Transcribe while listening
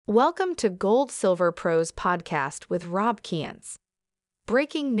Welcome to Gold Silver Pros podcast with Rob Kientz.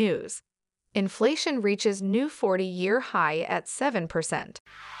 Breaking news. Inflation reaches new 40-year high at 7%.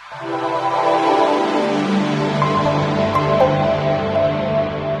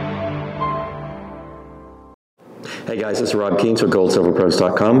 Hey guys, this is Rob Kientz with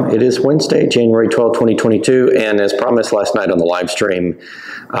GoldSilverPros.com. It is Wednesday, January 12, 2022, and as promised last night on the live stream,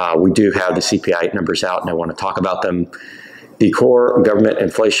 we do have the CPI numbers out, and I want to talk about them. The core government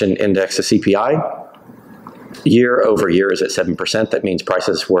inflation index, the CPI, year over year is at 7%. That means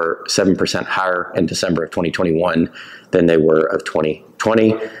prices were 7% higher in December of 2021 than they were of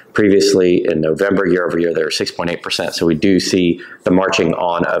 2020. Previously, in November, year over year, they were 6.8%. So we do see the marching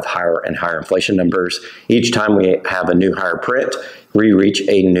on of higher and higher inflation numbers. Each time we have a new higher print, we reach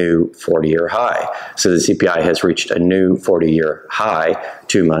a new 40-year high. So the CPI has reached a new 40-year high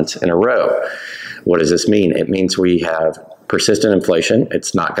 2 months in a row. What does this mean? It means we have persistent inflation.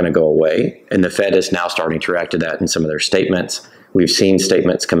 It's not going to go away. And the Fed is now starting to react to that in some of their statements. We've seen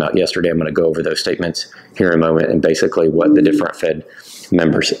statements come out yesterday. I'm going to go over those statements here in a moment and basically what the different Fed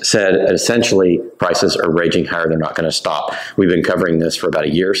members said. Essentially, prices are raging higher. They're not going to stop. We've been covering this for about a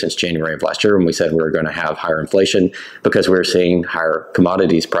year, since January of last year, when we said we were going to have higher inflation because we were seeing higher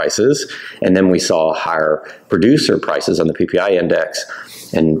commodities prices. And then we saw higher producer prices on the PPI index.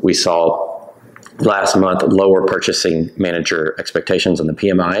 And we saw last month lower purchasing manager expectations on the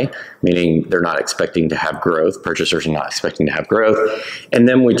PMI, meaning they're not expecting to have growth. Purchasers are not expecting to have growth. And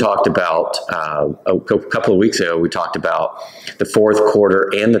then we talked about, a couple of weeks ago, we talked about the fourth quarter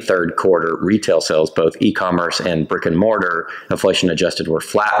and the third quarter retail sales, both e-commerce and brick and mortar, inflation adjusted, were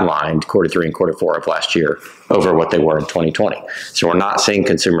flatlined quarter three and quarter four of last year over what they were in 2020. So we're not seeing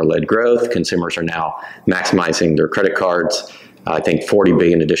consumer-led growth. Consumers are now maximizing their credit cards. I think 40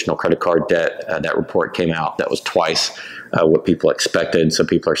 billion additional credit card debt. That report came out. That was twice what people expected. So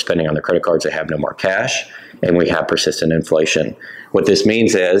people are spending on their credit cards. They have no more cash, and we have persistent inflation. What this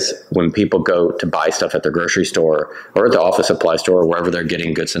means is when people go to buy stuff at their grocery store or at the office supply store or wherever they're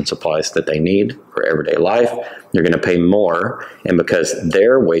getting goods and supplies that they need for everyday life, they're going to pay more. And because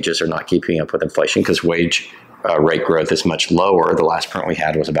their wages are not keeping up with inflation, because wage rate growth is much lower. The last print we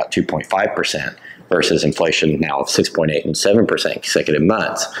had was about 2.5%. Versus inflation now of 6.8 and 7% consecutive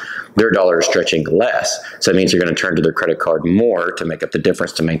months. Their dollar is stretching less. So it means they're going to turn to their credit card more to make up the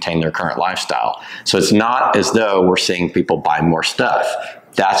difference to maintain their current lifestyle. So it's not as though we're seeing people buy more stuff.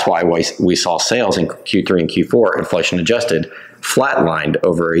 That's why we saw sales in Q3 and Q4, inflation adjusted, flatlined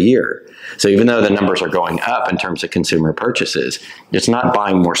over a year. So even though the numbers are going up in terms of consumer purchases, it's not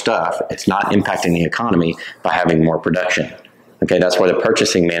buying more stuff. It's not impacting the economy by having more production. Okay, that's why the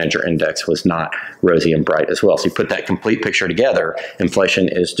purchasing manager index was not rosy and bright as well. So you put that complete picture together, inflation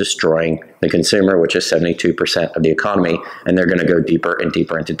is destroying the consumer, which is 72% of the economy, and they're going to go deeper and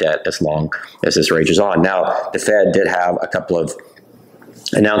deeper into debt as long as this rages on. Now, the Fed did have a couple of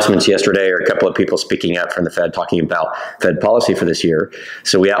announcements yesterday, or a couple of people speaking up from the Fed talking about Fed policy for this year.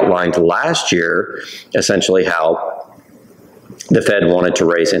 So we outlined last year essentially how the Fed wanted to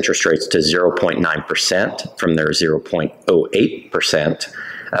raise interest rates to 0.9% from their 0.08%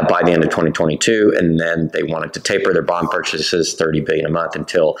 by the end of 2022, and then they wanted to taper their bond purchases $30 billion a month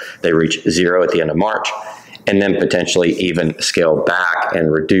until they reach zero at the end of March, and then potentially even scale back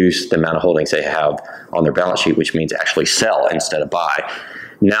and reduce the amount of holdings they have on their balance sheet, which means actually sell instead of buy.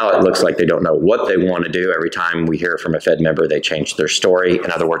 Now it looks like they don't know what they want to do. Every time we hear from a Fed member, they change their story. In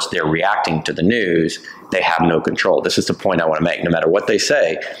other words, they're reacting to the news. They have no control. This is the point I want to make. No matter what they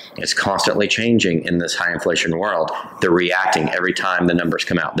say, it's constantly changing in this high inflation world. They're reacting. Every time the numbers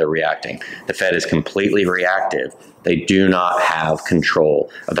come out, they're reacting. The Fed is completely reactive. They do not have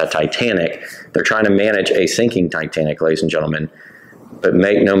control of that Titanic. They're trying to manage a sinking Titanic, ladies and gentlemen. But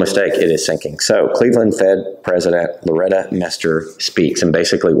make no mistake, it is sinking. So Cleveland Fed President Loretta Mester speaks, and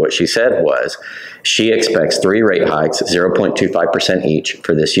basically what she said was she expects 3 rate hikes, 0.25% each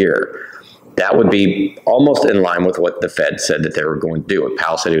for this year. That would be almost in line with what the Fed said that they were going to do, what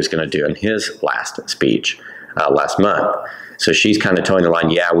Powell said he was going to do in his last speech last month. So she's kind of towing the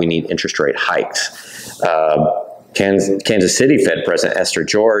line, yeah, we need interest rate hikes. Kansas City Fed President Esther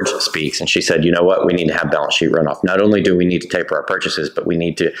George speaks, and she said, you know what, we need to have balance sheet runoff. Not only do we need to taper our purchases, but we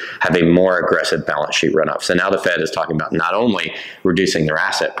need to have a more aggressive balance sheet runoff. So now the Fed is talking about not only reducing their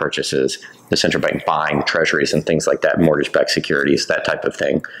asset purchases, the central bank buying treasuries and things like that, mortgage-backed securities, that type of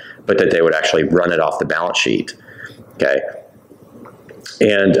thing, but that they would actually run it off the balance sheet. Okay.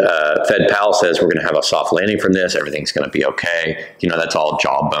 And Fed Powell says we're going to have a soft landing from this. Everything's going to be okay. That's all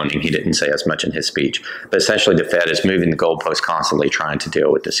jawboning. He didn't say as much in his speech. But essentially, the Fed is moving the goalposts constantly trying to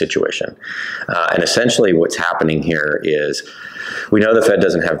deal with the situation. And essentially what's happening here is we know the Fed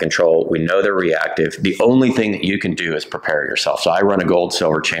doesn't have control. We know they're reactive. The only thing that you can do is prepare yourself. So I run a gold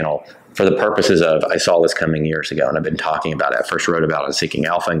silver channel for the purposes of, I saw this coming years ago, and I've been talking about it. I first wrote about it on Seeking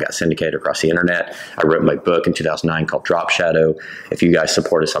Alpha and got syndicated across the internet. I wrote my book in 2009 called Drop Shadow. If you guys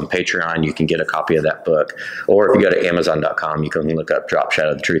support us on Patreon, you can get a copy of that book. Or if you go to Amazon.com, you can look up Drop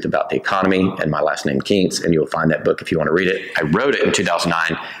Shadow, The Truth About the Economy, and my last name, Kientz, and you'll find that book if you want to read it. I wrote it in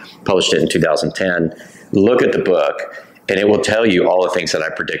 2009, published it in 2010. Look at the book, and it will tell you all the things that I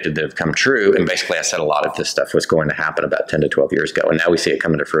predicted that have come true. And basically, I said a lot of this stuff was going to happen about 10 to 12 years ago, and now we see it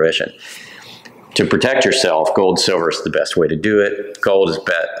coming to fruition. To protect yourself, gold, silver is the best way to do it. Gold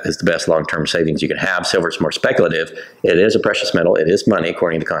is the best long-term savings you can have. Silver is more speculative. It is a precious metal. It is money,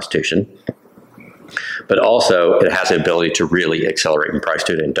 according to the Constitution. But also, it has the ability to really accelerate in price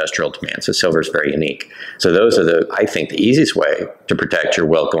due to industrial demand. So silver is very unique. So those are I think, the easiest way to protect your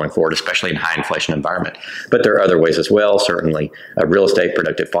wealth going forward, especially in a high inflation environment. But there are other ways as well. Certainly, real estate,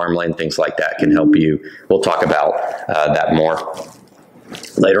 productive farmland, things like that can help you. We'll talk about that more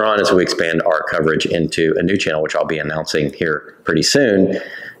later on as we expand our coverage into a new channel, which I'll be announcing here pretty soon.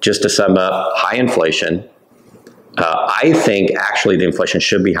 Just to sum up, high inflation. I think actually the inflation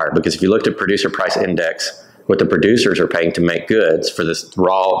should be higher, because if you looked at producer price index, what the producers are paying to make goods for this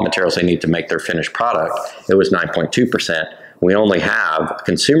raw materials they need to make their finished product, it was 9.2%. We only have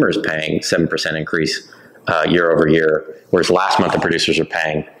consumers paying 7% increase year over year, whereas last month the producers are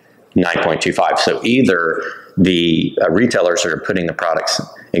paying 9.25. So either the retailers are putting the products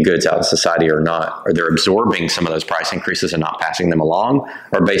and goods out in society or not, or they're absorbing some of those price increases and not passing them along,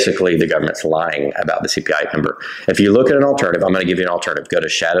 or basically the government's lying about the CPI number. If you look at an alternative, I'm going to give you an alternative. Go to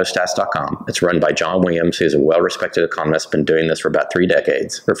shadowstats.com. It's run by John Williams, who's a well-respected economist, been doing this for about 3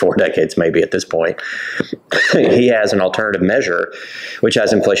 decades, or 4 decades maybe at this point. He has an alternative measure, which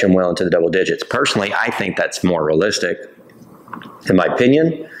has inflation well into the double digits. Personally, I think that's more realistic, in my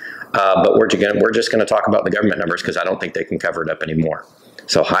opinion. But we're just going to talk about the government numbers because I don't think they can cover it up anymore.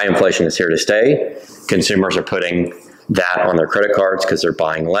 So high inflation is here to stay. Consumers are putting that on their credit cards because they're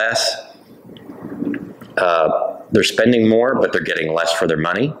buying less. They're spending more, but they're getting less for their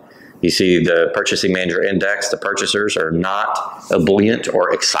money. You see the Purchasing Manager Index, the purchasers are not ebullient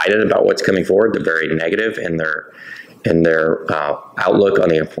or excited about what's coming forward. They're very negative in their outlook on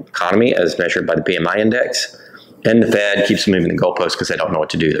the economy as measured by the PMI Index. And the Fed keeps moving the goalposts because they don't know what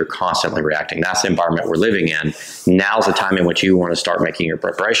to do. They're constantly reacting. That's the environment we're living in. Now's the time in which you want to start making your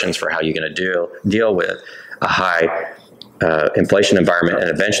preparations for how you're going to deal with a high inflation environment, and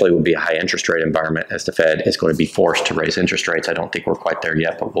eventually will be a high interest rate environment as the Fed is going to be forced to raise interest rates. I don't think we're quite there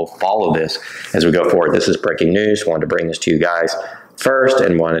yet, but we'll follow this as we go forward. This is breaking news. Wanted to bring this to you guys first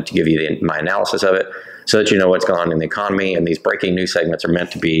and wanted to give you my analysis of it, so that you know what's going on in the economy. And these breaking news segments are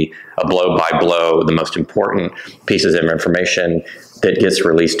meant to be a blow by blow, the most important pieces of information that gets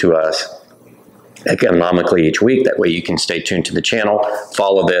released to us economically each week. That way you can stay tuned to the channel,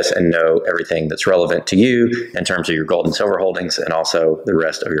 follow this, and know everything that's relevant to you in terms of your gold and silver holdings and also the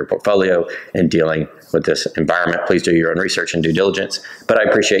rest of your portfolio in dealing with this environment. Please do your own research and due diligence. But I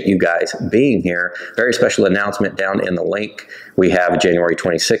appreciate you guys being here. Very special announcement down in the link. We have a January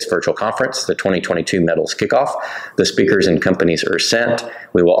 26th virtual conference, the 2022 Metals Kickoff. The speakers and companies are sent.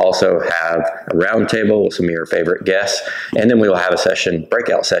 We will also have a roundtable with some of your favorite guests. And then we will have a session,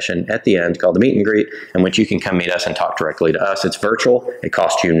 breakout session at the end called the Meet and Greet, in which you can come meet us and talk directly to us. It's virtual. It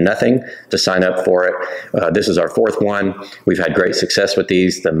costs you nothing to sign up for it. This is our 4th one. We've had great success with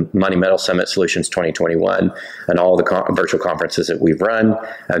these, the Money Metal Summit Solutions 2021, and all the virtual conferences that we've run.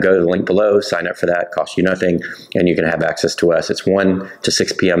 Go to the link below, sign up for that, costs you nothing, and you can have access to us. It's 1 to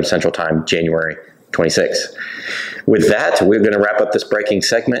 6 p.m. Central Time, January 26th. With that, we're going to wrap up this breaking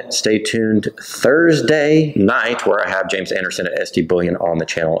segment. Stay tuned Thursday night, where I have James Anderson at SD Bullion on the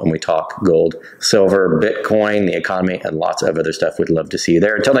channel, and we talk gold, silver, Bitcoin, the economy, and lots of other stuff. We'd love to see you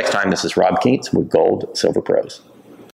there. Until next time, this is Rob Kientz with Gold Silver Pros.